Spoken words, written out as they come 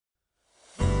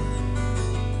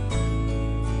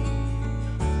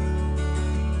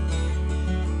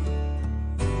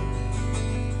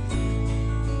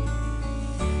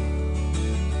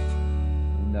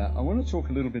want to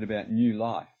talk a little bit about new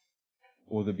life,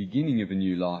 or the beginning of a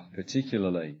new life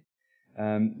particularly.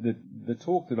 The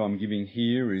talk that I'm giving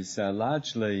here is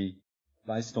largely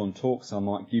based on talks I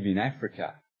might give in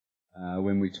Africa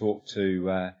when we talk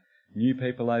to new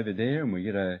people over there, and we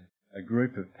get a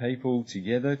group of people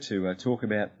together to talk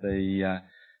about the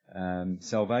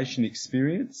salvation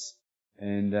experience.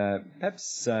 And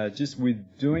perhaps just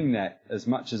with doing that as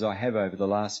much as I have over the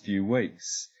last few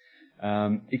weeks,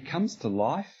 it comes to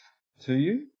life to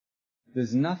you.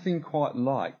 There's nothing quite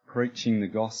like preaching the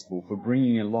gospel for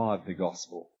bringing alive the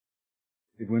gospel.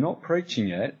 If we're not preaching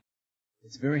it,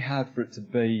 it's very hard for it to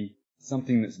be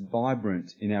something that's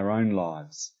vibrant in our own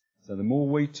lives. So the more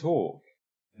we talk,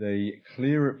 the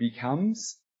clearer it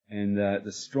becomes, and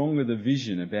the stronger the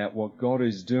vision about what God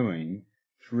is doing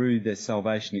through the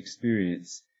salvation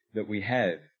experience that we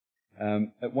have.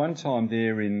 At one time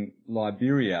there in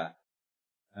Liberia,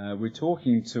 we're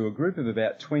talking to a group of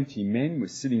about 20 men. We're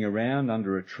sitting around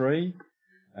under a tree.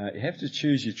 You have to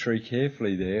choose your tree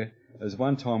carefully there. There was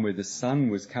one time where the sun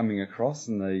was coming across,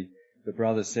 and the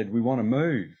brothers said, "We want to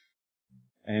move."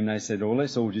 And they said, "Oh,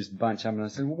 let's all just bunch up." And I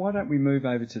said, "Well, why don't we move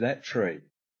over to that tree?"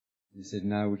 He said,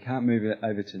 "No, we can't move it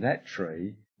over to that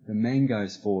tree. The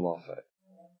mangoes fall off it."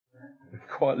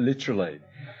 Quite literally.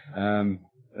 There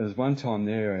was one time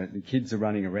there, the kids are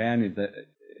running around.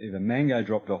 If a mango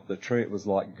dropped off the tree, it was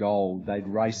like gold. They'd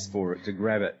race for it to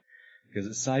grab it because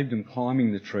it saved them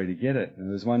climbing the tree to get it. And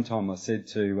there was one time I said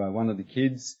to one of the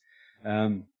kids,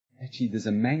 "Actually, there's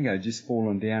a mango just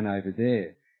fallen down over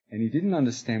there." And he didn't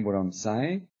understand what I'm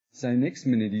saying. So next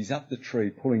minute he's up the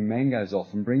tree pulling mangoes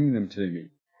off and bringing them to me.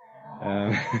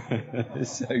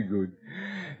 It's so good.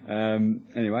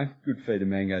 Anyway, good feed of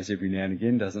mangoes every now and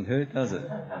again doesn't hurt, does it?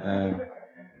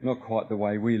 Not quite the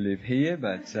way we live here,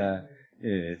 but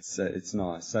yeah, it's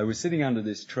nice. So we're sitting under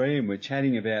this tree and we're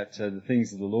chatting about the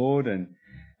things of the Lord, and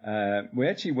we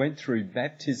actually went through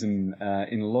baptism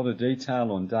in a lot of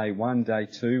detail on day 1, day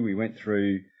 2. We went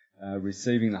through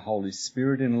receiving the Holy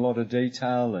Spirit in a lot of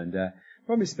detail, and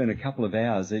probably spent a couple of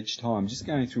hours each time just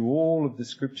going through all of the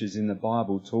scriptures in the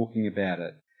Bible talking about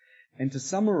it. And to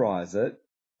summarise it,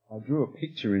 I drew a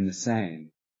picture in the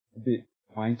sand. A bit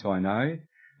quaint, I know,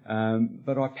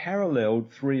 but I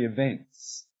paralleled 3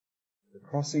 events: the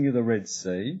crossing of the Red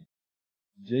Sea,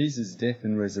 Jesus' death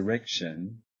and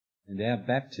resurrection, and our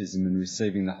baptism and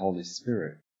receiving the Holy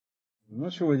Spirit. I'm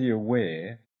not sure whether you're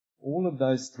aware, all of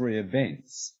those 3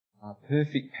 events are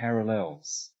perfect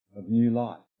parallels of new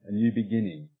life, a new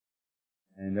beginning.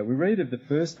 And we read of the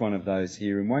first one of those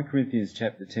here in 1 Corinthians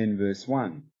chapter 10, verse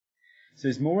 1. It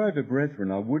says, "Moreover,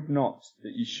 brethren, I would not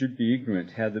that you should be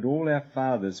ignorant how that all our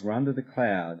fathers were under the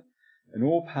cloud, and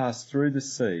all passed through the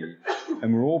sea,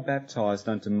 and were all baptized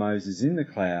unto Moses in the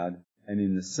cloud and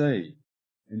in the sea,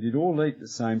 and did all eat the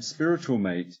same spiritual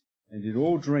meat, and did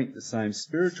all drink the same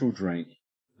spiritual drink,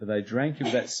 for they drank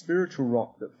of that spiritual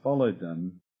rock that followed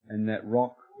them, and that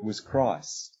rock was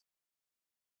Christ."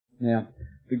 Now,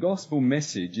 the gospel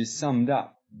message is summed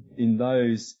up in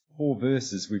those 4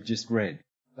 verses we've just read.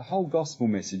 The whole gospel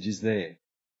message is there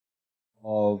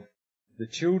of the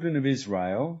children of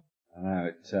Israel. I know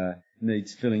it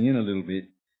needs filling in a little bit,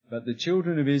 but the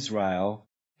children of Israel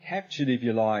captured, if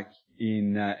you like,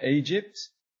 in Egypt,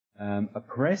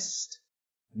 oppressed,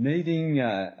 needing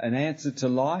an answer to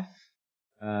life,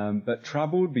 but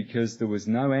troubled because there was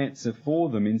no answer for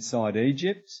them inside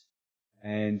Egypt.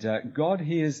 And God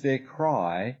hears their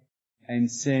cry and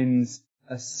sends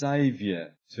a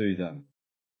saviour to them.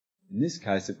 In this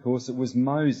case, of course, it was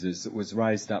Moses that was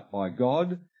raised up by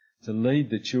God to lead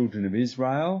the children of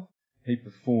Israel. He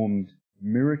performed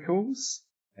miracles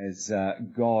as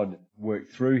God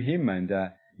worked through him and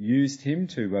used him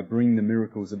to bring the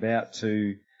miracles about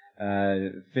to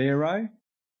Pharaoh.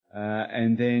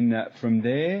 And then from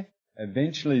there,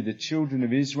 eventually the children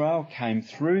of Israel came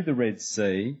through the Red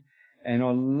Sea. And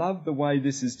I love the way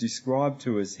this is described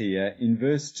to us here. In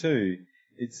verse 2,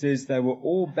 it says they were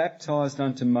all baptized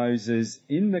unto Moses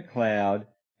in the cloud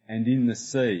and in the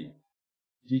sea.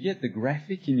 Do you get the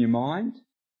graphic in your mind?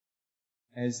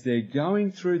 As they're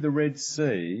going through the Red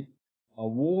Sea, a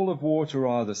wall of water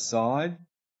either side,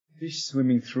 fish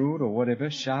swimming through it or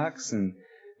whatever, sharks and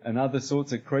other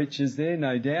sorts of creatures there,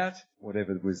 no doubt,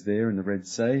 whatever was there in the Red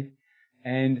Sea,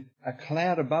 and a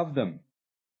cloud above them.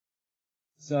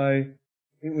 So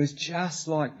it was just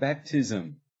like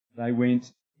baptism. They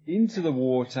went into the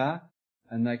water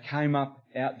and they came up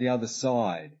out the other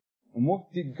side. And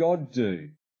what did God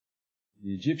do?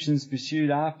 The Egyptians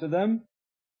pursued after them,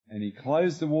 and he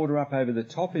closed the water up over the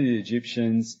top of the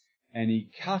Egyptians, and he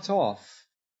cut off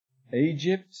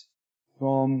Egypt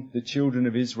from the children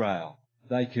of Israel.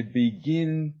 they could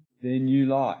begin their new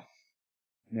life.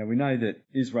 Now we know that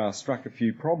Israel struck a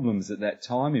few problems at that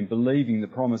time in believing the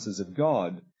promises of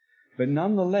God, but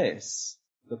nonetheless,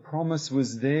 the promise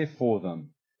was there for them.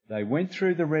 They went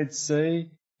through the Red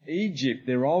Sea, Egypt,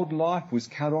 their old life was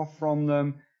cut off from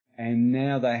them, and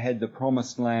now they had the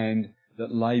promised land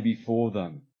that lay before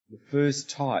them. The first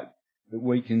type that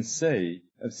we can see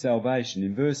of salvation.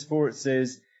 In verse 4 it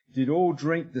says, "Did all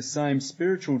drink the same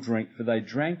spiritual drink, for they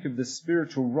drank of the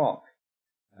spiritual rock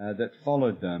that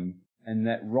followed them, and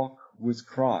that rock was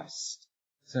Christ."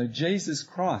 So Jesus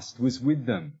Christ was with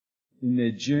them in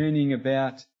their journeying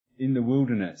about in the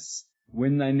wilderness.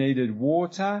 When they needed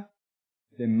water,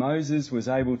 then Moses was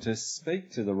able to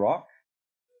speak to the rock,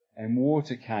 and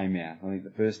water came out. I think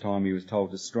the first time he was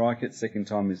told to strike it, second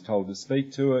time he was told to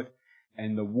speak to it,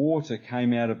 and the water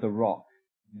came out of the rock.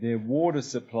 Their water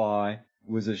supply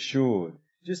was assured.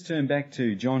 Just turn back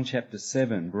to John chapter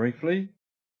 7 briefly,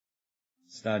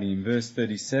 starting in verse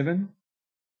 37.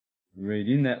 We read,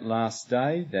 "In that last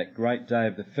day, that great day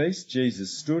of the feast,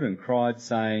 Jesus stood and cried,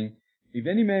 saying, If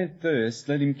any man thirst,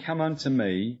 let him come unto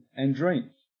me and drink.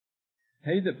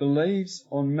 He that believes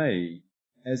on me,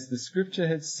 as the Scripture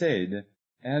hath said,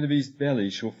 out of his belly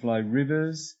shall flow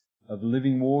rivers of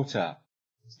living water."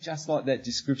 It's just like that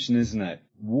description, isn't it?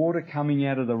 Water coming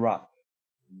out of the rock,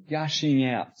 gushing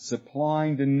out,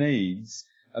 supplying the needs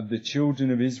of the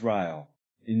children of Israel.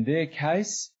 In their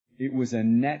case, it was a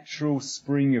natural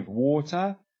spring of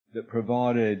water that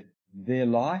provided their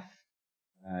life.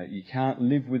 You can't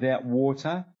live without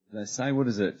water. They say, what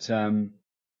is it?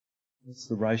 What's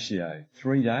the ratio?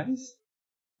 3 days?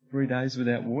 3 days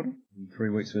without water? And 3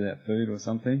 weeks without food or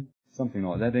something? Something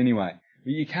like that anyway.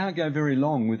 But you can't go very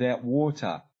long without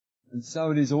water. And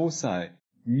so it is also.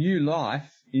 New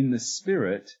life in the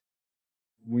Spirit,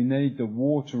 we need the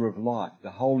water of life,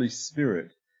 the Holy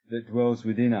Spirit that dwells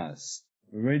within us.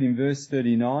 We read in verse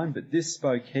 39, "But this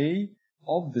spoke he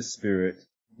of the Spirit,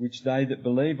 which they that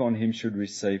believe on him should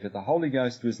receive. But the Holy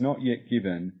Ghost was not yet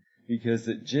given, because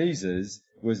that Jesus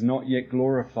was not yet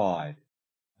glorified."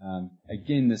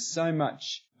 Again, there's so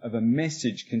much of a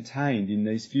message contained in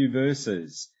these few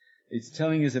verses. It's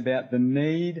telling us about the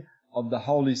need of the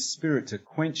Holy Spirit to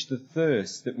quench the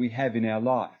thirst that we have in our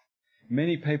life.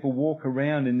 Many people walk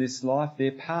around in this life,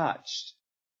 they're parched.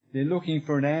 They're looking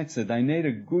for an answer. They need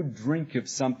a good drink of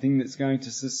something that's going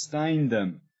to sustain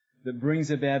them, that brings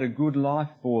about a good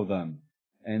life for them.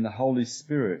 And the Holy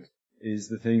Spirit is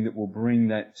the thing that will bring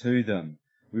that to them.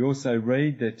 We also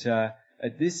read that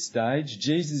at this stage,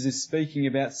 Jesus is speaking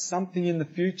about something in the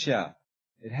future.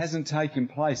 It hasn't taken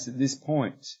place at this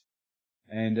point.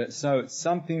 And so it's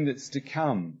something that's to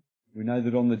come. We know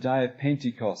that on the day of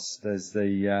Pentecost, as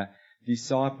the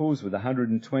disciples with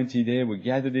 120 there were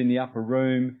gathered in the upper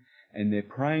room and they're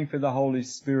praying for the Holy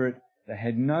Spirit, they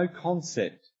had no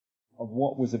concept of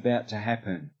what was about to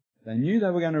happen. They knew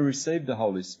they were going to receive the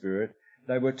Holy Spirit.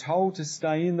 They were told to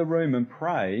stay in the room and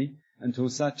pray until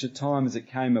such a time as it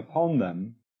came upon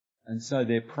them. And so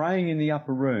they're praying in the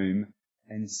upper room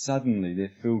and suddenly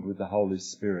they're filled with the Holy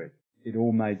Spirit. It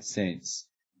all made sense.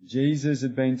 Jesus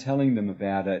had been telling them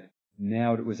about it.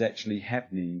 Now it was actually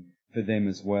happening for them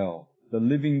as well. The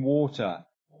living water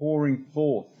pouring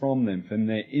forth from them, from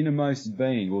their innermost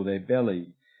being or their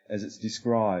belly, as it's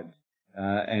described.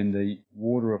 And the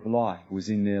water of life was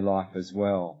in their life as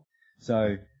well.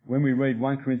 So when we read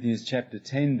 1 Corinthians chapter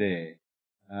 10 there,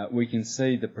 we can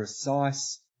see the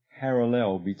precise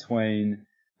parallel between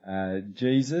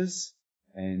Jesus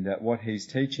and what he's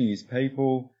teaching his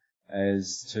people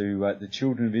as to the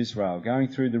children of Israel going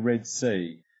through the Red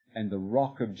Sea, and the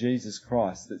rock of Jesus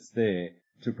Christ that's there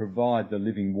to provide the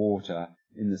living water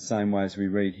in the same way as we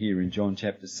read here in John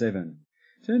chapter 7.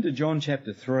 Turn to John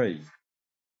chapter 3.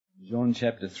 John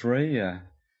chapter 3,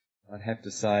 I'd have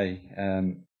to say,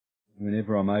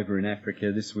 whenever I'm over in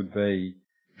Africa, this would be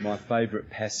my favourite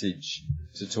passage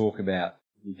to talk about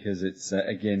because it's,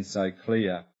 again, so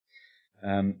clear.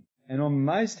 And I'm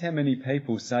amazed how many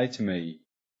people say to me,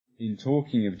 in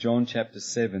talking of John chapter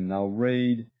 7, they'll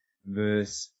read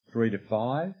verse 3 to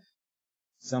 5.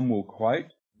 Some will quote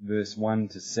verse 1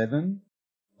 to 7.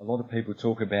 A lot of people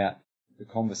talk about the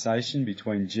conversation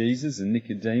between Jesus and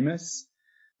Nicodemus.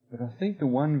 But I think the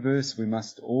one verse we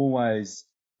must always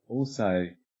also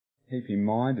keep in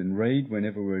mind and read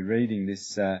whenever we're reading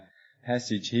this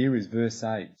passage here is verse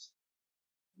 8.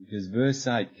 Because verse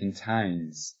 8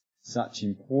 contains such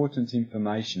important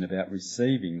information about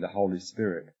receiving the Holy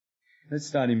Spirit. Let's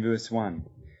start in verse 1.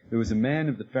 "There was a man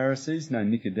of the Pharisees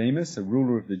named Nicodemus, a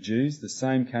ruler of the Jews. The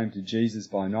same came to Jesus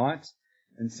by night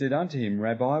and said unto him,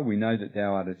 Rabbi, we know that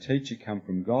thou art a teacher come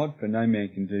from God, for no man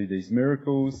can do these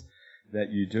miracles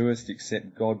that you doest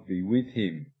except God be with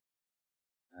him.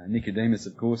 Nicodemus,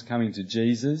 of course, coming to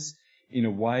Jesus in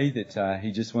a way that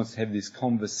he just wants to have this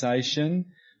conversation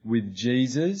with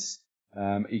Jesus.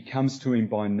 He comes to him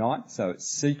by night, so it's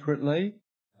secretly.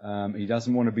 He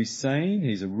doesn't want to be seen.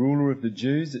 He's a ruler of the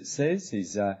Jews, it says.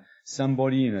 He's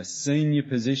somebody in a senior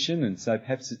position, and so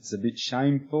perhaps it's a bit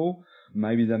shameful.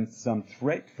 Maybe there's some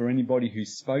threat for anybody who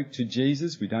spoke to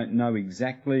Jesus. We don't know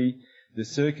exactly the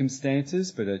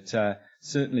circumstances, but it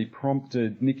certainly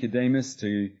prompted Nicodemus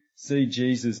to see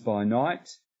Jesus by night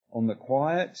on the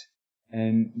quiet,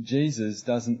 and Jesus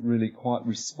doesn't really quite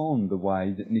respond the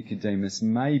way that Nicodemus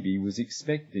maybe was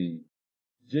expecting.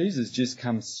 Jesus just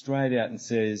comes straight out and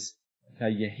says,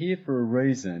 okay, you're here for a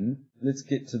reason, let's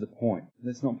get to the point.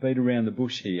 Let's not beat around the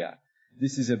bush here.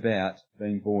 This is about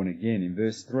being born again. In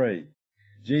verse 3,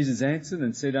 Jesus answered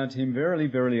and said unto him, Verily,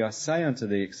 verily, I say unto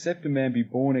thee, except a man be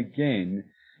born again,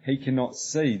 he cannot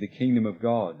see the kingdom of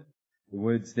God. The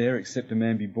words there, except a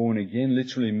man be born again,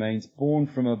 literally means born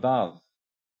from above.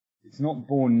 It's not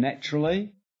born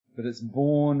naturally, but it's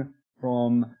born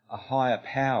from a higher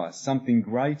power, something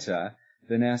greater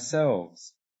than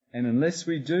ourselves. And unless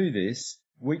we do this,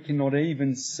 we cannot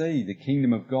even see the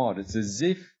kingdom of God. It's as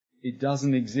if it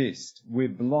doesn't exist. We're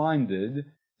blinded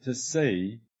to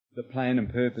see the plan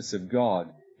and purpose of God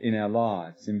in our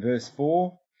lives. In verse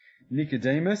 4,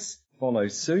 Nicodemus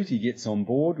follows suit. He gets on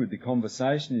board with the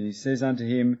conversation and he says unto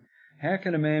him, How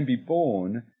can a man be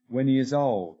born when he is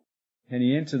old? Can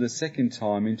he enter the second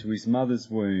time into his mother's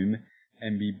womb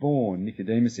and be born?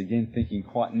 Nicodemus again thinking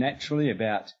quite naturally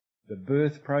about the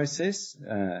birth process,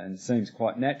 and it seems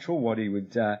quite natural what he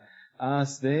would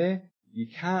ask there. You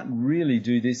can't really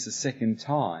do this a second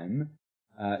time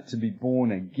to be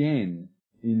born again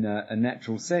in a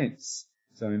natural sense.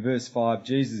 So in verse 5,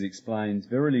 Jesus explains,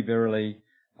 Verily, verily,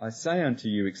 I say unto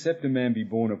you, except a man be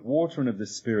born of water and of the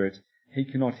Spirit, he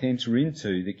cannot enter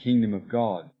into the kingdom of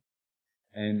God.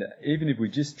 And even if we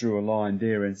just drew a line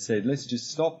there and said, let's just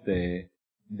stop there,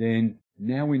 then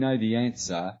now we know the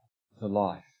answer to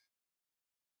life.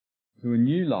 To a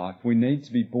new life, we need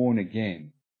to be born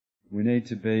again. We need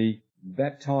to be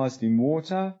baptized in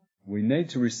water. We need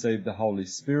to receive the Holy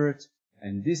Spirit.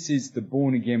 And this is the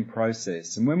born again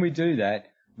process. And when we do that,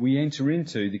 we enter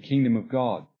into the kingdom of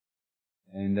God.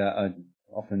 And I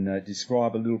often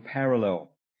describe a little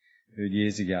parallel heard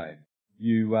years ago.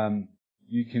 You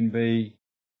can be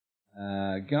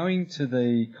going to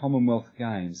the Commonwealth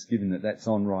Games, given that that's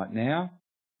on right now.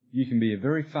 You can be a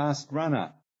very fast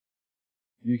runner.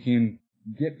 You can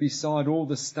get beside all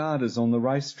the starters on the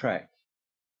racetrack.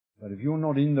 But if you're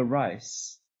not in the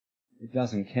race, it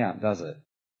doesn't count, does it?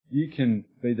 You can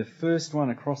be the first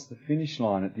one across the finish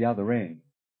line at the other end.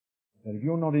 But if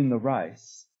you're not in the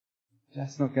race,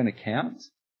 that's not going to count.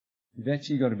 You've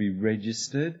actually got to be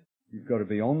registered. You've got to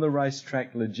be on the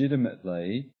racetrack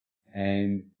legitimately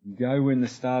and go when the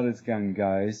starter's gun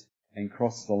goes and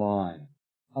cross the line.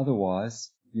 Otherwise,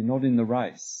 you're not in the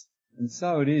race. And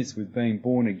so it is with being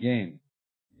born again.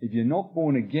 If you're not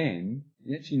born again,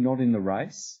 you're actually not in the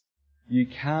race. You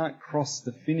can't cross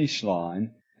the finish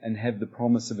line and have the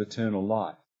promise of eternal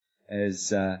life, as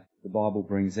the Bible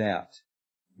brings out.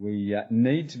 We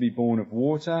need to be born of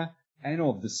water and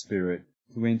of the Spirit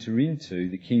to enter into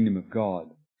the kingdom of God.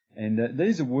 And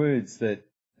these are words that,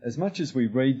 as much as we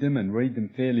read them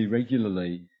fairly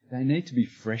regularly, they need to be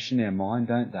fresh in our mind,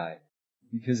 don't they?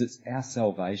 Because it's our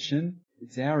salvation,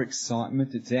 it's our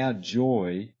excitement, it's our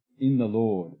joy in the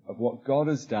Lord of what God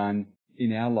has done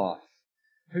in our life.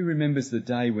 Who remembers the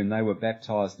day when they were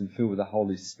baptized and filled with the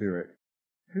Holy Spirit?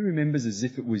 Who remembers as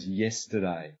if it was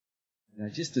yesterday? You know,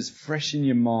 just as fresh in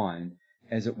your mind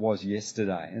as it was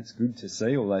yesterday. And it's good to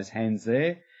see all those hands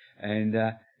there. And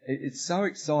it's so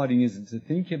exciting, isn't it, to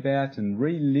think about and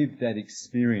relive that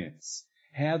experience.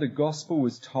 How the gospel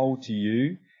was told to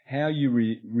you, how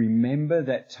you remember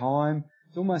that time.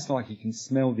 It's almost like you can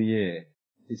smell the air.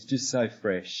 It's just so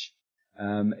fresh,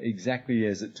 exactly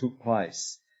as it took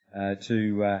place.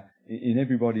 In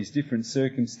everybody's different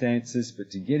circumstances,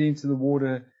 but to get into the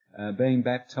water, being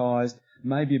baptized,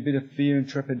 maybe a bit of fear and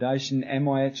trepidation. Am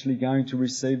I actually going to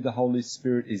receive the Holy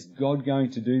Spirit? Is God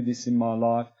going to do this in my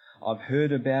life? I've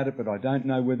heard about it, but I don't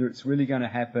know whether it's really going to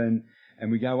happen.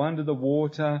 And we go under the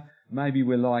water. Maybe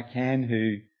we're like Anne,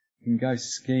 who can go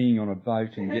skiing on a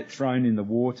boat and get thrown in the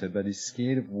water, but is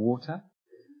scared of water.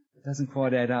 It doesn't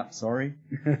quite add up, sorry.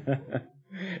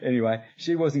 Anyway,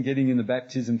 she wasn't getting in the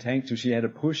baptism tank till she had a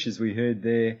push, as we heard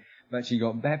there, but she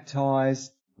got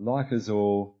baptized, like us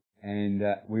all, and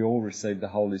we all received the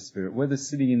Holy Spirit. Whether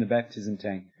sitting in the baptism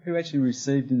tank. Who actually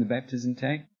received in the baptism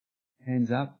tank?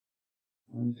 Hands up.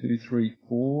 1, 2, 3,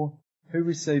 4. Who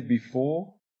received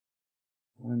before?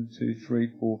 1, 2,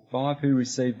 3, 4, 5. Who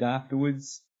received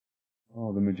afterwards?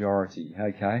 Oh, the majority.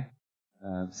 Okay.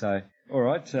 All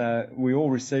right, we all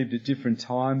received at different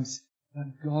times,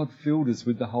 but God filled us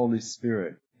with the Holy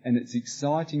Spirit. And it's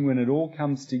exciting when it all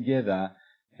comes together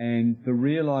and the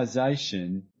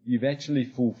realization you've actually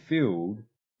fulfilled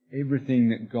everything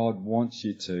that God wants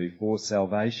you to for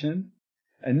salvation.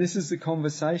 And this is the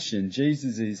conversation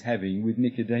Jesus is having with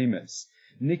Nicodemus.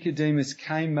 Nicodemus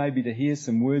came maybe to hear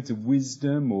some words of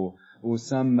wisdom or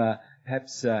some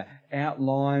perhaps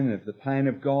outline of the plan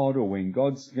of God, or when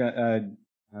God's going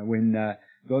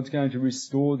to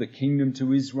restore the kingdom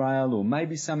to Israel, or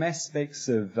maybe some aspects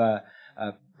of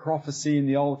prophecy in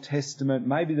the Old Testament.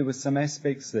 Maybe there were some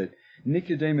aspects that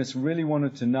Nicodemus really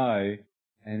wanted to know,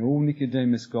 and all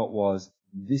Nicodemus got was,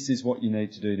 this is what you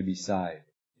need to do to be saved.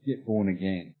 Get born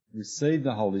again. Receive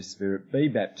the Holy Spirit, be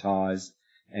baptized,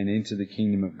 and enter the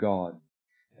kingdom of God.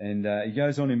 And he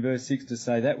goes on in verse 6 to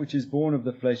say, that which is born of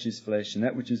the flesh is flesh, and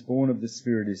that which is born of the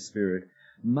Spirit is spirit.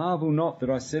 Marvel not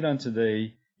that I said unto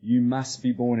thee, you must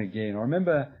be born again. I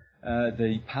remember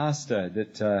the pastor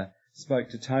that spoke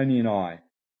to Tony and I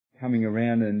coming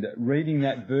around and reading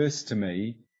that verse to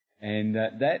me, and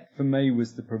that for me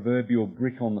was the proverbial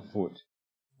brick on the foot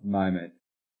moment.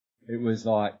 It was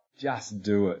like, just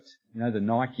do it. You know the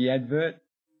Nike advert,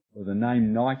 or the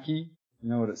name Nike? You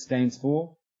know what it stands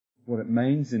for? What it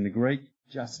means in the Greek?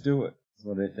 Just do it. That's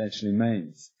what it actually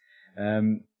means.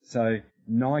 So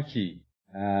Nike,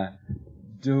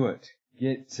 do it.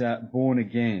 Get born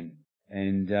again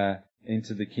and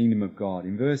enter the kingdom of God.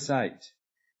 In verse 8,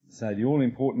 so the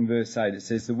all-important verse 8, it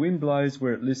says, the wind blows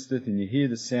where it listeth, and you hear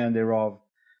the sound thereof,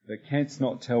 but canst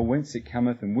not tell whence it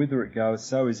cometh and whither it goeth,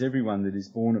 so is everyone that is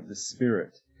born of the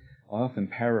Spirit. I often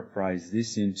paraphrase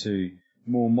this into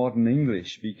more modern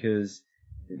English because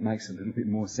it makes a little bit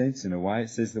more sense in a way. It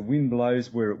says the wind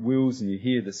blows where it wills, and you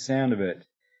hear the sound of it.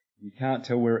 You can't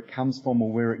tell where it comes from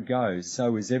or where it goes.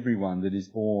 So is everyone that is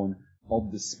born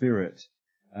of the Spirit.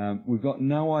 We've got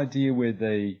no idea where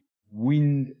the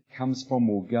wind comes from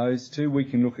or goes to. We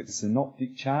can look at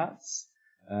synoptic charts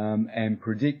and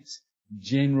predict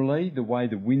generally the way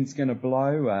the wind's going to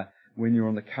blow. When you're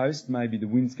on the coast, maybe the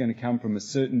wind's going to come from a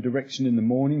certain direction in the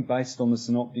morning based on the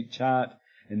synoptic chart,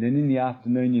 and then in the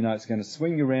afternoon, you know, it's going to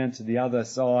swing around to the other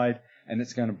side and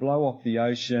it's going to blow off the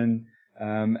ocean,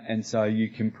 and so you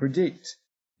can predict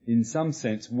in some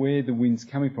sense where the wind's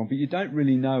coming from, but you don't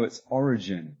really know its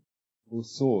origin or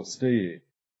source, do you?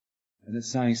 And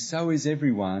it's saying, so is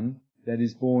everyone that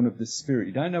is born of the Spirit.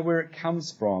 You don't know where it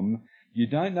comes from, you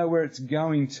don't know where it's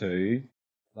going to,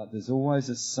 but there's always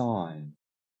a sign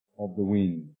of the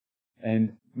wind.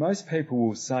 And most people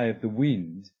will say of the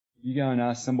wind, you go and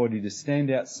ask somebody to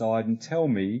stand outside and tell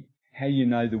me how you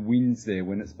know the wind's there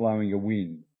when it's blowing a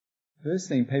wind. First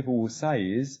thing people will say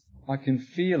is, I can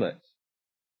feel it.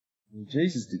 Well,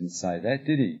 Jesus didn't say that,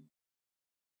 did he?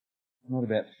 Not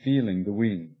about feeling the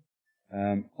wind.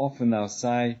 Often they'll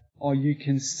say, oh, you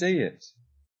can see it.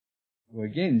 Well,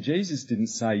 again, Jesus didn't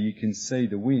say you can see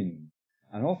the wind.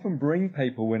 And I often bring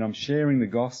people, when I'm sharing the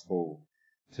gospel,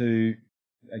 to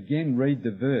again read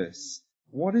the verse.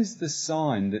 What is the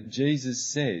sign that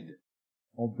Jesus said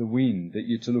of the wind that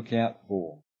you're to look out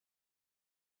for?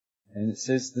 And it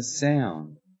says the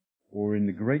sound, or in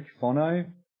the Greek phono,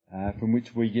 from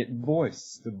which we get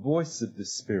voice, the voice of the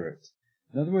Spirit.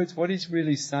 In other words, what he's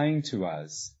really saying to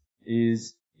us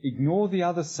is ignore the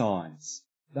other signs.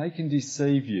 They can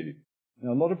deceive you.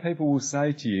 Now, a lot of people will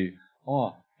say to you,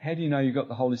 oh, how do you know you've got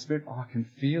the Holy Spirit? Oh, I can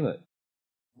feel it.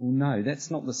 Well, no, that's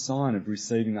not the sign of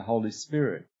receiving the Holy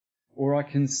Spirit. Or I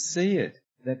can see it.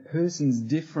 That person's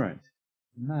different.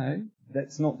 No,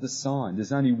 that's not the sign.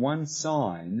 There's only one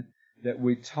sign that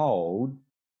we're told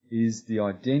is the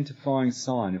identifying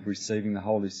sign of receiving the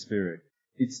Holy Spirit.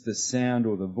 It's the sound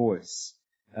or the voice.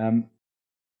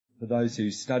 For those who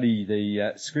study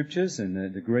the scriptures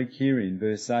and the Greek here in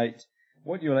verse 8,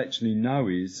 what you'll actually know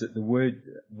is that the word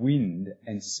wind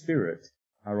and spirit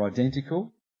are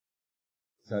identical.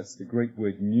 So it's the Greek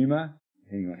word pneuma,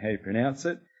 depending on how you pronounce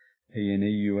it,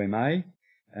 P-N-E-U-M-A,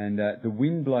 and the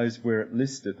wind blows where it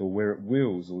listeth, or where it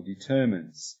wills or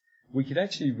determines. We could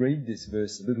actually read this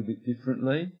verse a little bit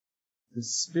differently. The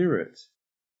Spirit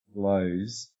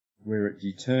blows where it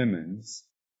determines,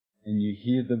 and you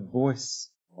hear the voice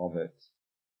of it.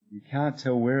 You can't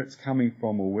tell where it's coming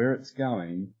from or where it's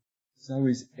going. So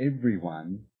is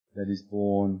everyone that is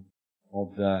born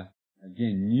of the,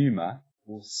 again, pneuma,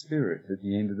 or spirit at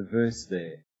the end of the verse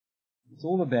there. It's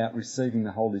all about receiving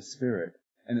the Holy Spirit,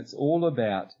 and it's all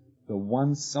about the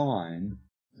one sign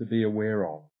to be aware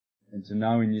of and to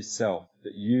know in yourself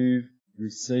that you've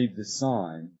received the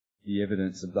sign, the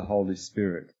evidence of the Holy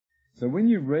Spirit. So when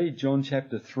you read John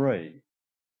chapter 3,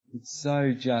 it's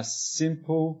so just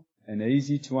simple and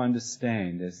easy to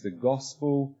understand as the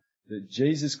gospel that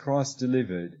Jesus Christ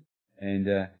delivered,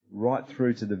 and right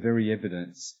through to the very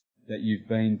evidence that you've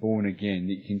been born again.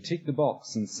 You can tick the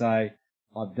box and say,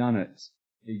 I've done it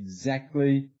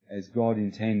exactly as God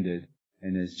intended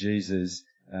and as Jesus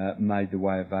made the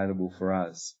way available for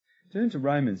us. Turn to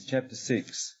Romans chapter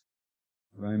 6.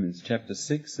 Romans chapter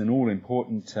 6, an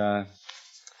all-important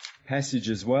passage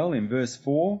as well, in verse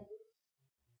 4.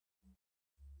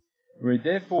 Read,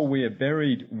 therefore we are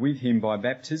buried with him by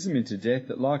baptism into death,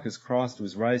 that like as Christ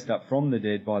was raised up from the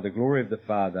dead by the glory of the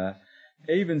Father,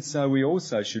 even so we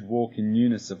also should walk in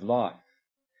newness of life.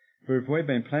 For if we've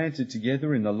been planted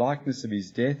together in the likeness of his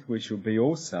death, we shall be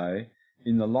also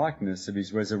in the likeness of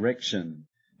his resurrection,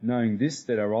 knowing this,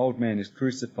 that our old man is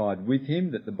crucified with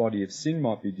him, that the body of sin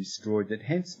might be destroyed, that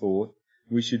henceforth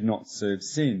we should not serve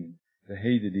sin, for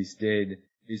he that is dead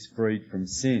is freed from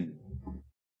sin.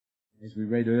 As we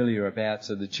read earlier about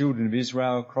the children of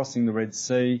Israel crossing the Red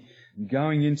Sea,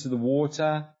 going into the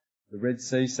water, the Red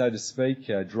Sea, so to speak,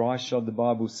 dry shod, the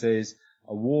Bible says,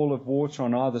 a wall of water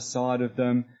on either side of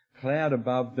them, cloud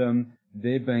above them,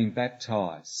 they're being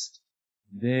baptized.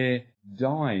 They're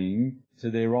dying to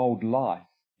their old life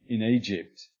in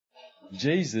Egypt.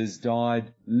 Jesus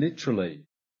died literally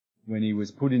when he was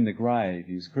put in the grave.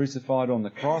 He was crucified on the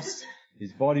cross.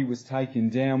 His body was taken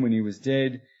down when he was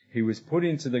dead. He was put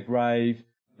into the grave,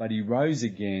 but he rose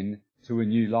again to a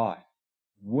new life.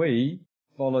 We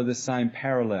follow the same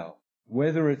parallel.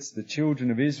 Whether it's the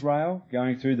children of Israel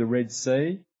going through the Red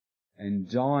Sea and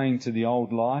dying to the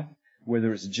old life,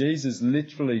 whether it's Jesus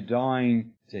literally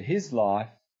dying to his life,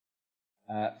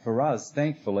 for us,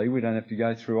 thankfully, we don't have to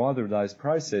go through either of those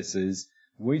processes.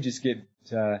 We just get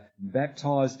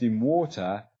baptized in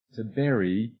water to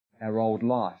bury our old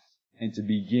life and to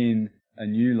begin a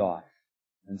new life.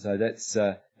 And so that's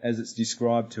as it's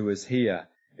described to us here.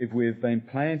 If we have been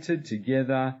planted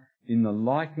together in the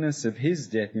likeness of his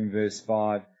death in verse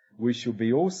 5, we shall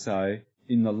be also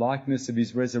in the likeness of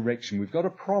his resurrection. We've got a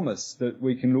promise that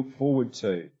we can look forward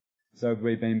to. So if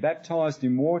we've been baptized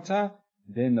in water,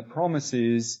 then the promise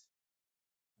is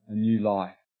a new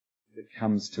life that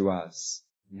comes to us.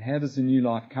 And how does the new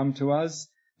life come to us?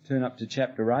 Turn up to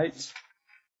chapter 8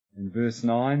 and verse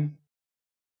 9.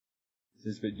 It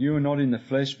says, but you are not in the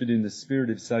flesh, but in the Spirit,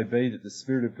 if so be that the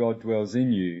Spirit of God dwells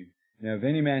in you. Now if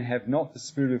any man have not the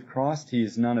Spirit of Christ, he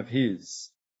is none of his.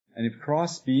 And if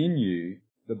Christ be in you,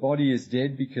 the body is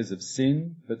dead because of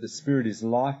sin, but the Spirit is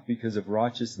life because of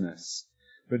righteousness.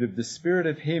 But if the Spirit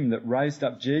of him that raised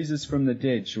up Jesus from the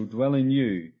dead shall dwell in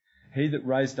you, he that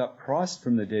raised up Christ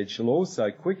from the dead shall also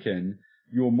quicken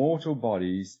your mortal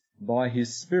bodies by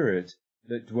his Spirit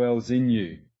that dwells in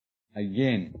you.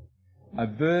 Again, a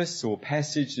verse or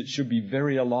passage that should be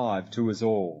very alive to us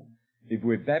all. If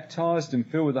we're baptized and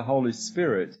filled with the Holy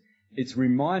Spirit, it's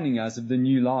reminding us of the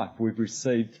new life we've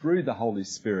received through the Holy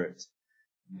Spirit.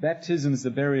 Baptism is the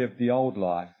burying of the old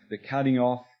life, the cutting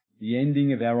off, the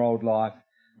ending of our old life,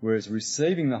 whereas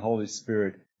receiving the Holy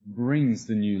Spirit brings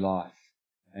the new life.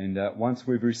 And once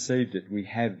we've received it, we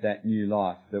have that new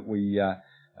life that we are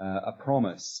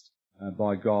promised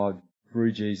by God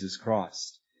through Jesus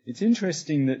Christ. It's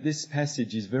interesting that this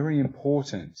passage is very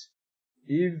important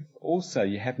if also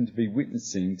you happen to be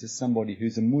witnessing to somebody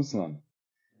who's a Muslim.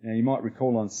 Now you might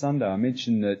recall on Sunday I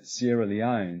mentioned that Sierra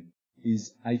Leone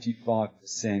is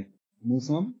 85%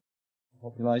 Muslim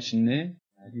population there,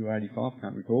 80 or 85,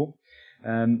 can't recall.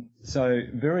 So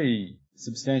very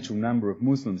substantial number of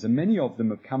Muslims, and many of them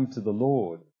have come to the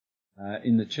Lord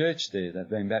in the church there. They've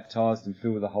been baptized and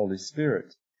filled with the Holy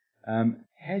Spirit.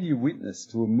 How do you witness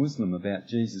to a Muslim about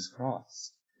Jesus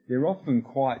Christ? They're often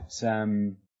quite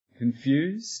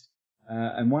confused,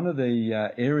 and one of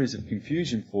the areas of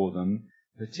confusion for them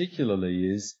particularly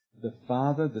is the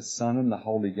Father, the Son and the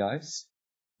Holy Ghost,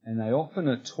 and they often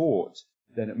are taught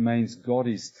that it means God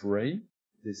is three.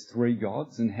 There's three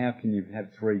gods, and how can you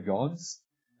have three gods?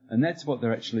 And that's what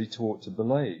they're actually taught to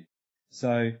believe.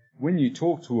 So when you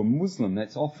talk to a Muslim,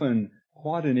 that's often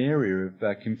quite an area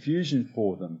of confusion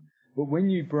for them. But when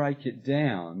you break it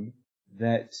down,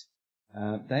 that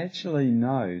they actually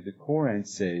know, the Quran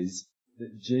says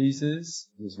that Jesus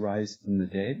was raised from the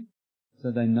dead.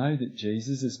 So they know that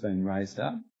Jesus has been raised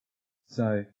up.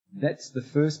 So that's the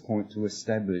first point to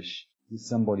establish with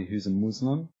somebody who's a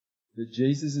Muslim, that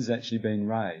Jesus has actually been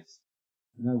raised.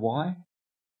 You know why?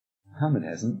 Muhammad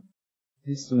hasn't.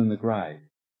 He's still in the grave.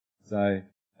 So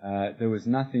there was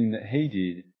nothing that he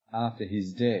did after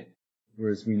his death,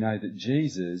 whereas we know that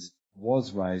Jesus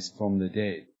was raised from the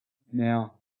dead.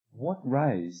 Now, what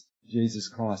raised Jesus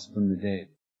Christ from the dead?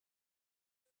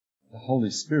 The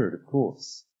Holy Spirit, of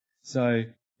course. So,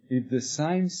 if the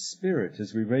same Spirit,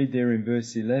 as we read there in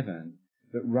verse 11,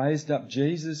 that raised up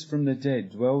Jesus from the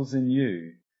dead dwells in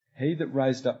you, he that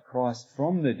raised up Christ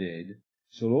from the dead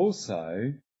shall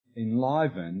also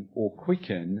enliven or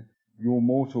quicken your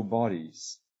mortal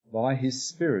bodies by his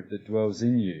Spirit that dwells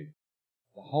in you.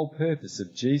 The whole purpose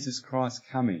of Jesus Christ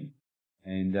coming,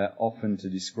 and often to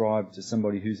describe to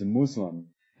somebody who's a Muslim,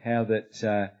 how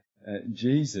that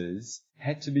Jesus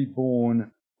had to be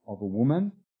born of a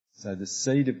woman, so the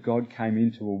seed of God came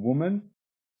into a woman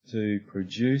to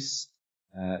produce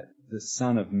the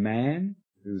Son of Man,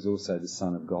 who was also the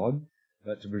Son of God,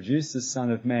 but to produce the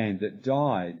Son of Man that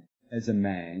died as a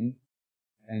man,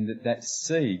 and that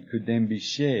seed could then be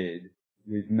shared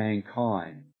with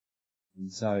mankind.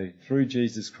 And so through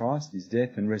Jesus Christ, his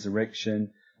death and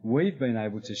resurrection, we've been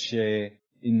able to share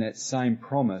in that same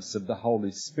promise of the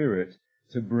Holy Spirit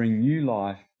to bring new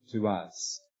life to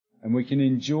us. And we can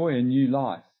enjoy a new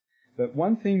life. But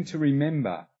one thing to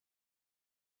remember,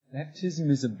 baptism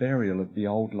is a burial of the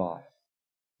old life.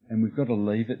 And we've got to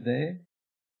leave it there.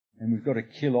 And we've got to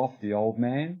kill off the old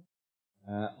man.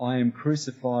 I am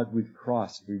crucified with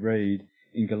Christ, we read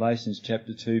in Galatians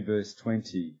chapter 2 verse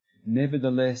 20.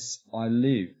 Nevertheless I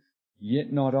live,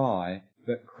 yet not I,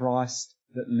 but Christ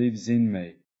that lives in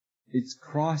me. It's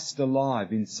Christ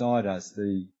alive inside us,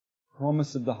 the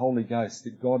promise of the Holy Ghost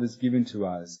that God has given to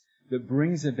us, that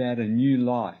brings about a new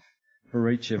life for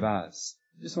each of us.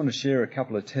 I just want to share a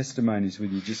couple of testimonies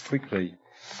with you just quickly.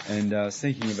 And I was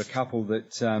thinking of a couple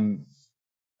that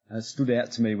stood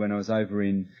out to me when I was over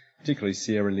in particularly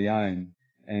Sierra Leone.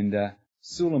 And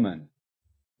Suleiman,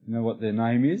 you know what their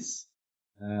name is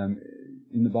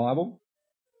in the Bible?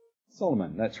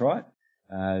 Solomon, that's right.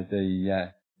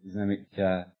 The Islamic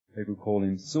people call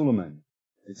him Suleiman.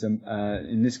 It's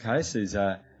in this case, he's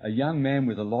a young man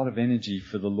with a lot of energy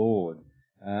for the Lord.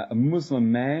 A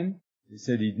Muslim man who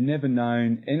said he'd never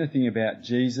known anything about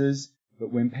Jesus,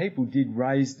 but when people did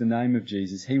raise the name of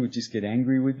Jesus, he would just get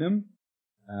angry with them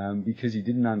because he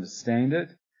didn't understand it.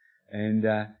 And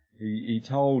he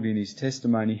told in his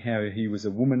testimony how he was a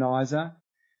womanizer.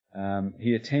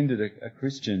 He attended a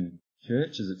Christian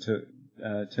church, as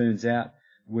it turns out,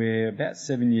 where about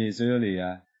 7 years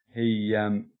earlier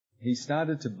he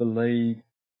started to believe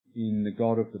in the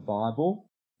God of the Bible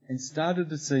and started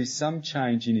to see some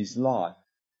change in his life,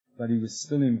 but he was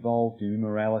still involved in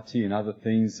immorality and other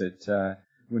things that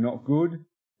were not good.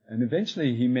 And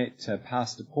eventually he met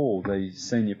Pastor Paul, the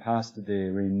senior pastor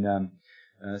there in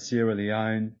Sierra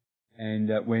Leone, and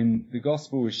when the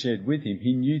gospel was shared with him,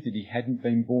 he knew that he hadn't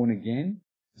been born again.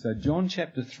 So John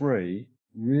chapter 3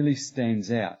 really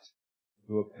stands out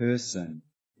to a person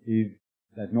if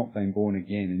they've not been born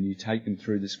again, and you take them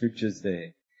through the scriptures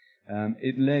there.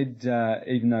 It led,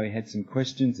 even though he had some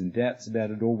questions and doubts about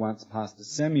it all, once Pastor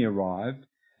Sammy arrived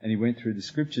and he went through the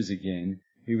scriptures again,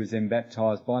 he was then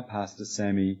baptized by Pastor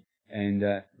Sammy and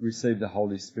received the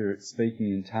Holy Spirit,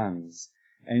 speaking in tongues.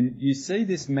 And you see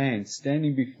this man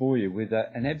standing before you with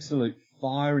an absolute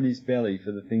fire in his belly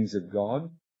for the things of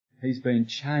God. He's been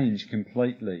changed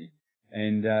completely.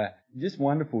 And just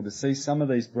wonderful to see some of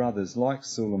these brothers, like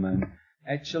Suleiman,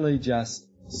 actually just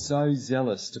so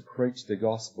zealous to preach the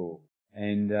gospel.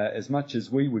 And as much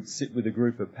as we would sit with a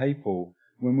group of people,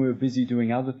 when we were busy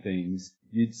doing other things,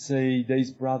 you'd see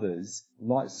these brothers,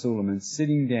 like Suleiman,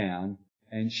 sitting down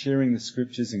and sharing the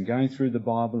scriptures and going through the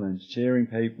Bible and sharing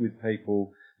with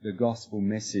people the gospel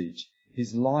message.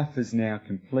 His life is now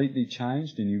completely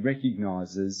changed, and he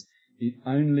recognises it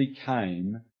only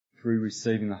came through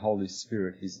receiving the Holy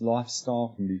Spirit. His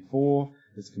lifestyle from before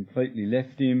has completely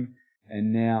left him,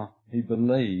 and now he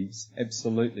believes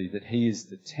absolutely that he is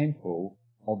the temple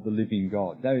of the living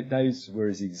God. Those were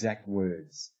his exact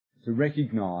words. To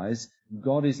recognise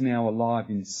God is now alive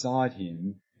inside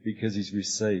him because he's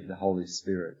received the Holy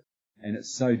Spirit. And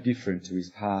it's so different to his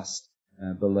past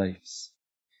beliefs.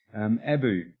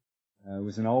 Abu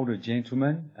was an older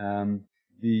gentleman.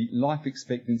 The life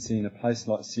expectancy in a place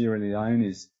like Sierra Leone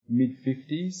is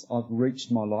mid-50s. I've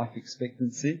reached my life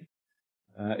expectancy.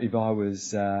 If I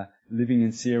was living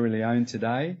in Sierra Leone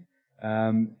today,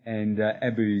 and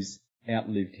Abu's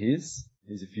outlived his.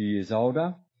 He's a few years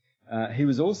older. He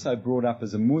was also brought up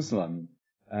as a Muslim,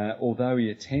 although he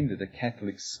attended a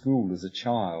Catholic school as a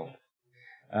child.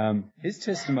 His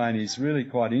testimony is really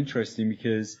quite interesting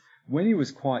because when he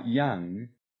was quite young,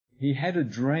 he had a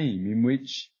dream in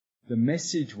which the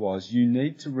message was, you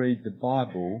need to read the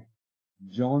Bible,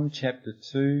 John chapter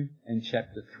 2 and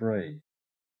chapter 3.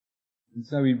 And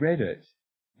so he read it,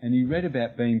 and he read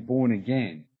about being born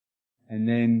again, and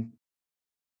then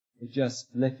it just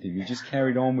left him. He just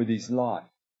carried on with his life.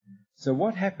 So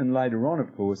what happened later on,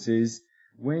 of course, is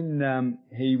when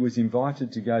he was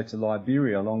invited to go to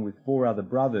Liberia along with 4 other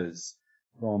brothers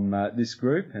from this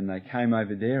group, and they came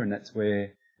over there, and that's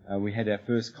where we had our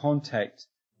first contact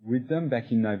with them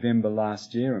back in November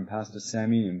last year, and Pastor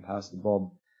Sammy and Pastor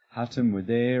Bob Hutton were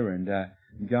there, and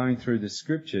going through the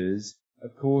scriptures,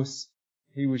 of course,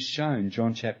 he was shown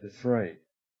John chapter 3.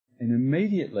 And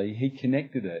immediately he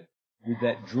connected it with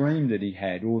that dream that he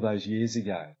had all those years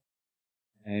ago,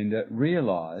 and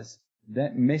realised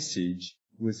that message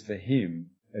was for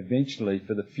him eventually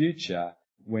for the future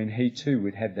when he too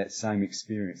would have that same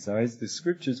experience. So as the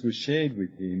scriptures were shared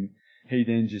with him, he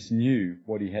then just knew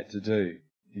what he had to do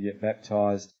to get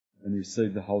baptised and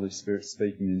receive the Holy Spirit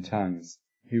speaking in tongues.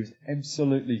 He was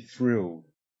absolutely thrilled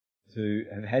to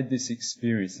have had this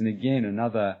experience. And again,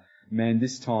 another man,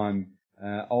 this time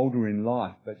older in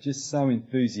life, but just so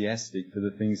enthusiastic for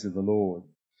the things of the Lord.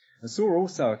 I saw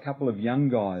also a couple of young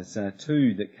guys,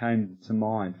 2 that came to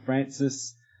mind.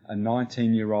 Francis, a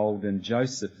 19-year-old, and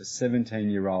Joseph, a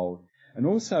 17-year-old. And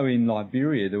also in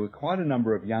Liberia, there were quite a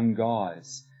number of young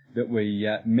guys that we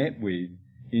met with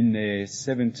in their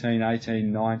 17,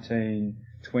 18, 19,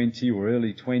 20 or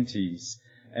early 20s,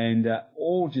 and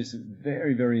all just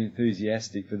very, very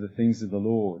enthusiastic for the things of the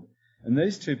Lord. And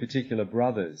these 2 particular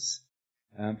brothers,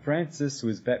 Francis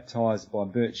was baptised by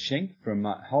Bert Schenk from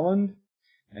Holland,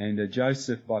 and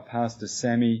Joseph by Pastor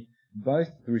Sammy.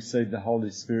 Both received the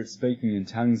Holy Spirit speaking in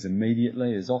tongues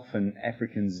immediately, as often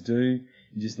Africans do.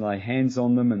 You just lay hands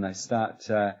on them and they start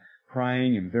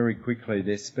praying, and very quickly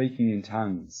they're speaking in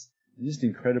tongues. It's just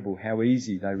incredible how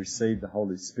easy they received the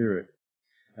Holy Spirit.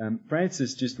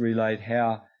 Francis just relayed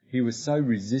how he was so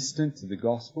resistant to the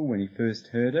gospel when he first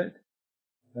heard it,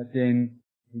 but then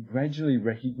he gradually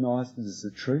recognised it as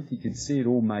the truth. He could see it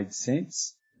all made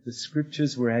sense. The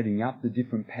scriptures were adding up. The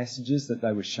different passages that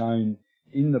they were shown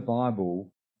in the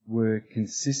Bible were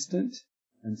consistent,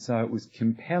 and so it was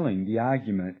compelling, the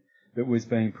argument that was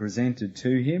being presented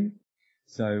to him.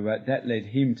 So that led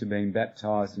him to being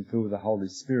baptised and filled with the Holy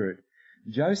Spirit.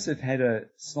 Joseph had a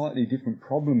slightly different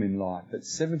problem in life. At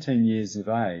 17 years of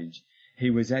age,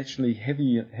 he was actually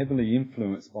heavily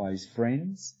influenced by his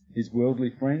friends, his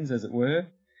worldly friends, as it were,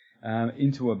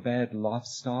 into a bad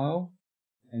lifestyle.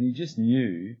 And he just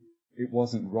knew it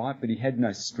wasn't right, but he had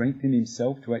no strength in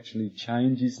himself to actually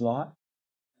change his life.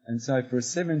 And so for a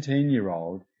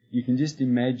 17-year-old, you can just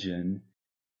imagine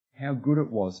how good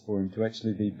it was for him to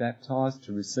actually be baptised,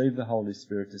 to receive the Holy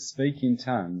Spirit, to speak in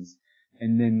tongues,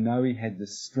 and then know he had the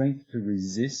strength to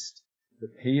resist the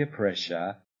peer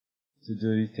pressure to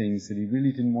do things that he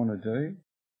really didn't want to do.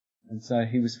 And so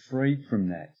he was freed from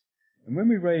that. And when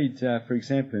we read, for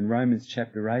example, in Romans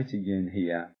chapter 8 again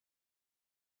here,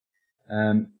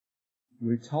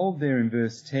 we're told there in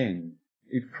verse 10,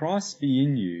 if Christ be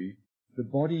in you, the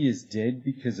body is dead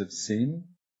because of sin,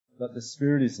 but the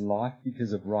Spirit is life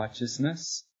because of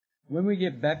righteousness. When we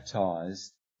get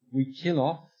baptized, we kill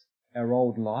off our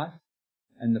old life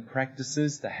and the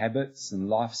practices, the habits and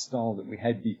lifestyle that we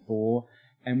had before,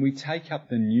 and we take up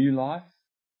the new life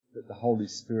that the Holy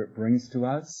Spirit brings to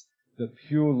us, the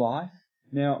pure life.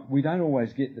 Now, we don't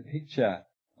always get the picture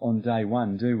on day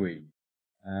one, do we?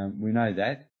 We know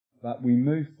that, but we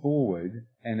move forward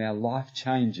and our life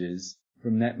changes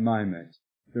from that moment.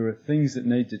 There are things that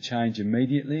need to change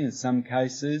immediately in some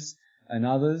cases, and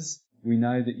others we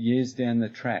know that years down the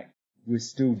track we're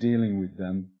still dealing with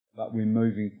them, but we're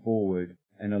moving forward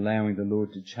and allowing the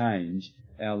Lord to change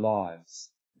our lives.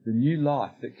 The new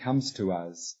life that comes to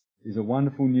us is a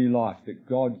wonderful new life that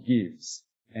God gives,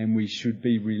 and we should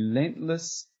be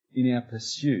relentless in our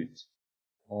pursuit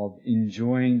of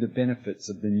enjoying the benefits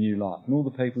of the new life. And all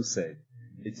the people said,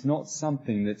 it's not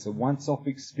something that's a once-off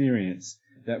experience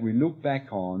that we look back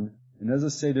on, and as I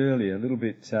said earlier, a little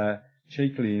bit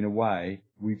cheekily in a way,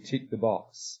 we've ticked the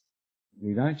box.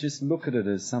 We don't just look at it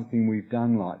as something we've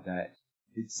done like that.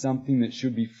 It's something that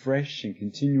should be fresh and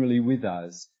continually with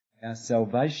us, our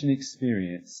salvation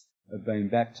experience of being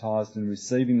baptized and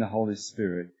receiving the Holy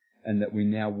Spirit, and that we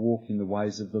now walk in the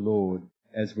ways of the Lord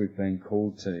as we've been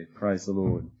called to. Praise the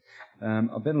Lord. I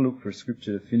better look for a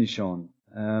scripture to finish on.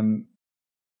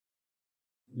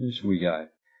 Where shall we go?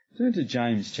 Turn to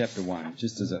James chapter 1,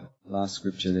 just as a last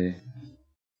scripture there.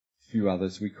 A few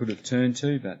others we could have turned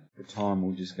to, but for time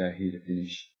we'll just go here to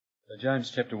finish. So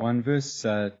James chapter 1, verse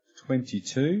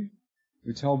 22.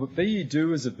 we're told, but be ye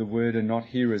doers of the word and not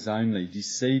hearers only,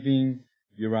 deceiving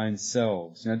your own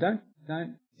selves. Now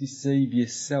don't deceive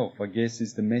yourself, I guess,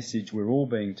 is the message we're all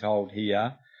being told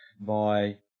here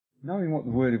by knowing what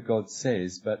the word of God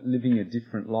says, but living a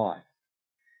different life.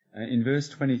 In verse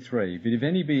 23, but if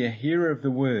any be a hearer of the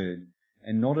word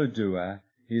and not a doer,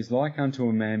 he is like unto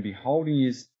a man beholding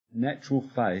his natural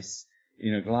face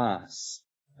in a glass.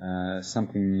 A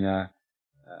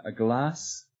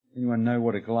glass. Anyone know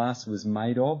what a glass was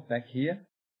made of back here?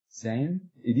 Sand?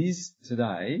 It is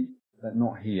today, but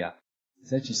not here.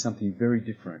 It's actually something very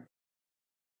different.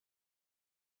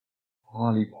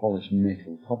 Highly polished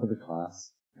metal, top of the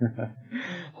class.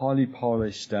 Highly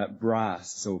polished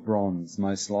brass or bronze,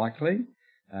 most likely,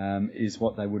 is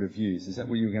what they would have used. Is that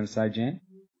what you were going to say, Jan?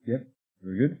 Yep,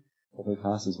 very good. Top of the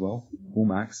class as well. Full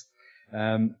marks.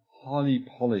 Highly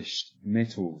polished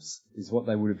metals is what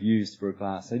they would have used for a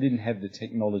glass. They didn't have the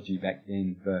technology back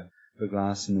then for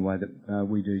glass in the way that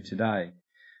we do today.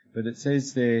 But it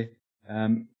says there,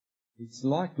 it's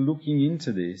like looking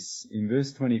into this in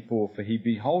verse 24, for he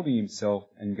beholding himself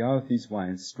and goeth his way,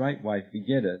 and straightway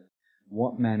forgetteth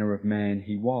what manner of man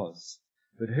he was.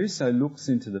 But whoso looks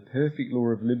into the perfect law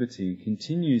of liberty and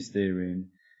continues therein,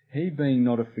 he being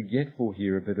not a forgetful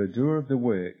hearer, but a doer of the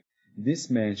work, this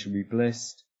man shall be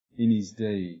blessed in his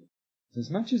deed. So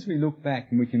as much as we look back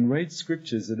and we can read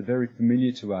scriptures that are very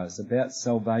familiar to us about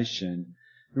salvation,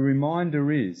 the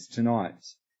reminder is, tonight,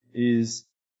 is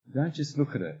don't just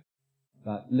look at it,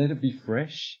 but let it be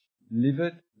fresh, live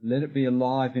it, let it be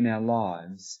alive in our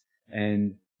lives,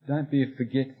 and don't be a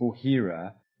forgetful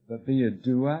hearer, but be a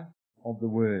doer of the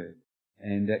word,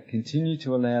 and continue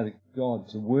to allow God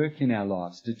to work in our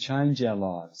lives, to change our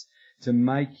lives, to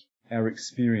make our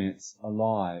experience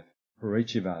alive for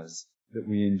each of us, that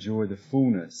we enjoy the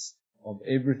fullness of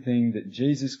everything that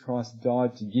Jesus Christ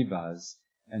died to give us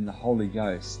and the Holy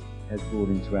Ghost has brought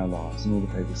into our lives. And all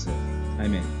the people said,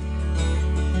 Amen.